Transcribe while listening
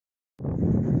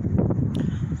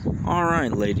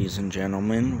Alright, ladies and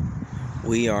gentlemen,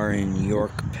 we are in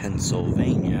York,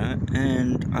 Pennsylvania,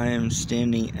 and I am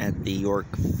standing at the York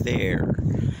Fair.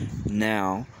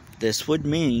 Now, this would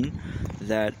mean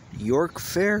that York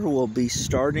Fair will be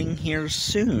starting here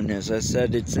soon. As I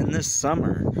said, it's in the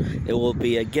summer. It will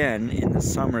be again in the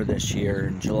summer this year,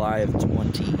 in July of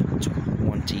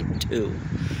 2022.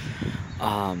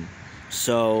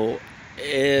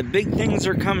 Big things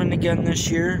are coming again this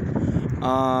year.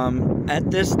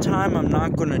 At this time, I'm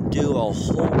not going to do a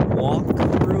whole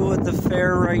walkthrough of the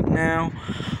fair right now.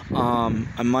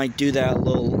 I might do that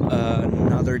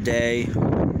another day,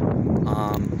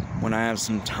 when I have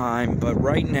some time. But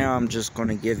right now, I'm just going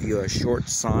to give you a short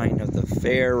sign of the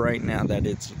fair right now that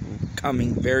it's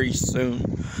coming very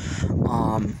soon.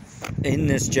 In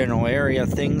this general area,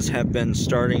 things have been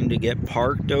starting to get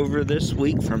parked over this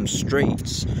week from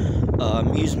Straits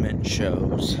amusement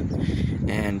shows,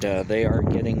 and they are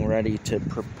getting ready to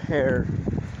prepare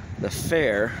the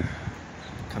fair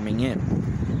coming in.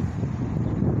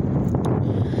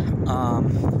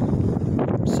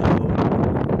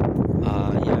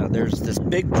 There's this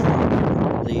big truck,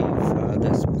 I believe.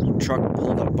 This truck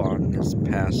pulled up on this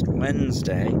past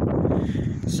Wednesday,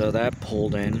 so that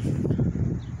pulled in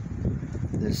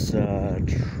this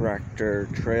tractor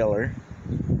trailer,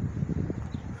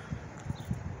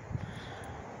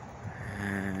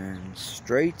 and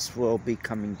Straits will be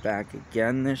coming back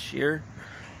again this year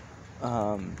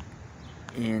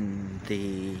in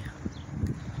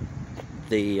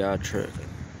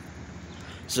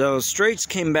so Straits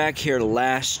came back here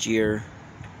last year,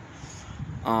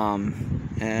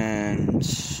 and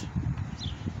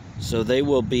so they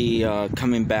will be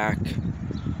coming back.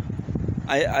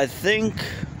 I think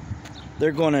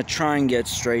they're going to try and get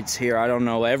Straits here, I don't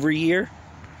know, every year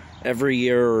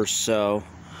or so.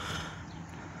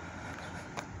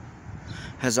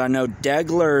 As I know,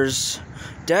 Degler's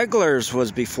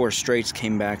was before Straits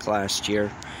came back last year,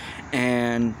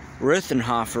 and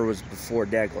Rithenhofer was before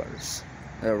Degler's.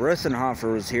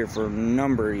 Rithenhofer was here for a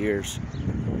number of years.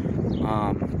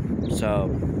 So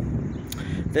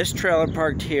this trailer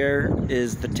parked here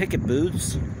is the ticket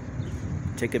booths.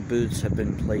 Ticket booths have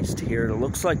been placed here. It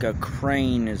looks like a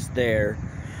crane is there,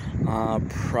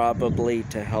 probably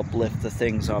to help lift the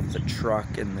things off the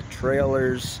truck and the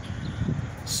trailers,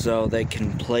 so they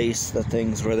can place the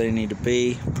things where they need to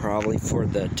be, probably for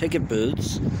the ticket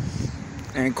booths.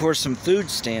 And of course, some food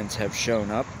stands have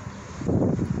shown up.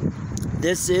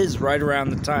 This is right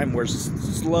around the time where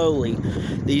slowly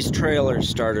these trailers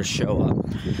start to show up,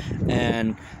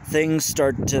 and things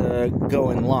start to go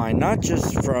in line, not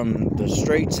just from the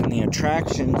Straits and the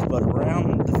attractions, but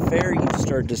around the fair you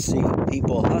start to see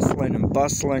people hustling and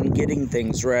bustling, getting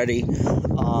things ready.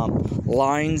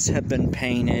 Lines have been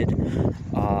painted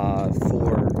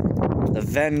for the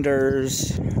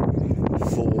vendors,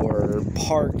 for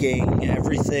parking.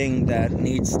 Everything that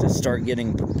needs to start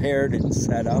getting prepared and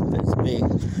set up is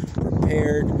being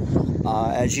prepared.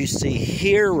 As you see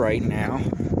here right now,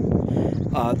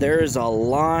 there is a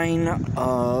line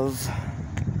of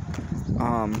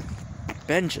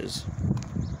benches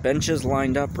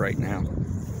lined up right now.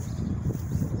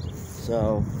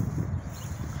 So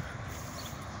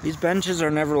these benches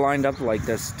are never lined up like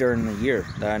this during the year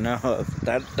that I know of.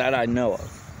 That I know of.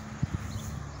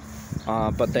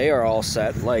 But they are all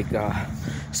set,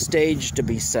 staged to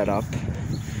be set up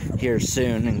here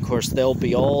soon. And of course, they'll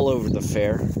be all over the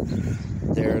fair.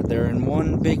 They're in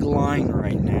one big line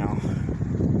right now.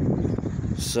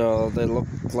 So they look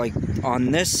like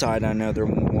on this side, I know they're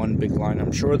one big line.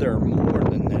 I'm sure there are more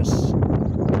than this.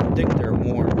 I think there are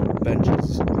more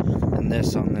benches than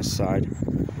this on this side.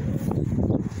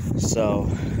 So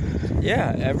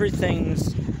yeah,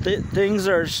 things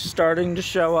are starting to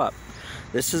show up.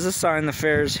 This is a sign the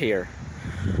fair is here.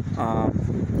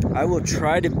 I will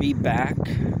try to be back.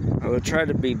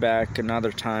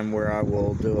 Another time where I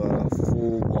will do a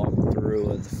full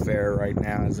walkthrough of the fair right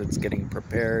now as it's getting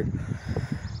prepared.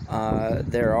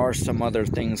 There are some other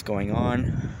things going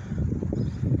on.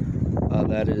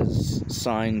 That is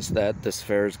signs that this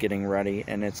fair is getting ready,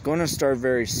 and it's going to start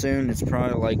very soon. It's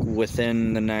probably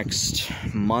within the next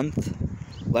month,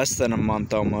 less than a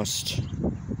month almost.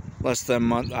 Less than a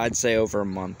month, I'd say over a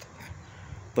month.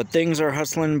 But things are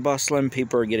hustling and bustling.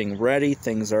 People are getting ready.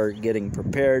 Things are getting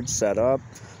prepared, set up,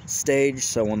 staged,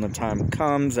 so when the time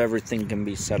comes, everything can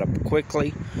be set up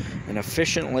quickly and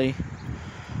efficiently.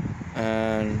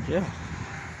 And yeah,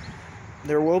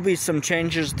 there will be some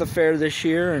changes to the fair this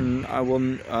year, and I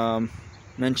will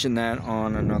mention that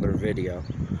on another video.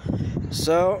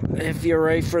 So if you're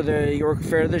ready for the York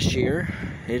Fair this year,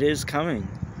 it is coming.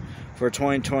 for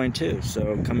 2022.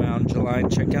 So come out in July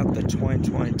and check out the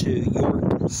 2022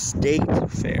 York State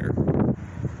Fair.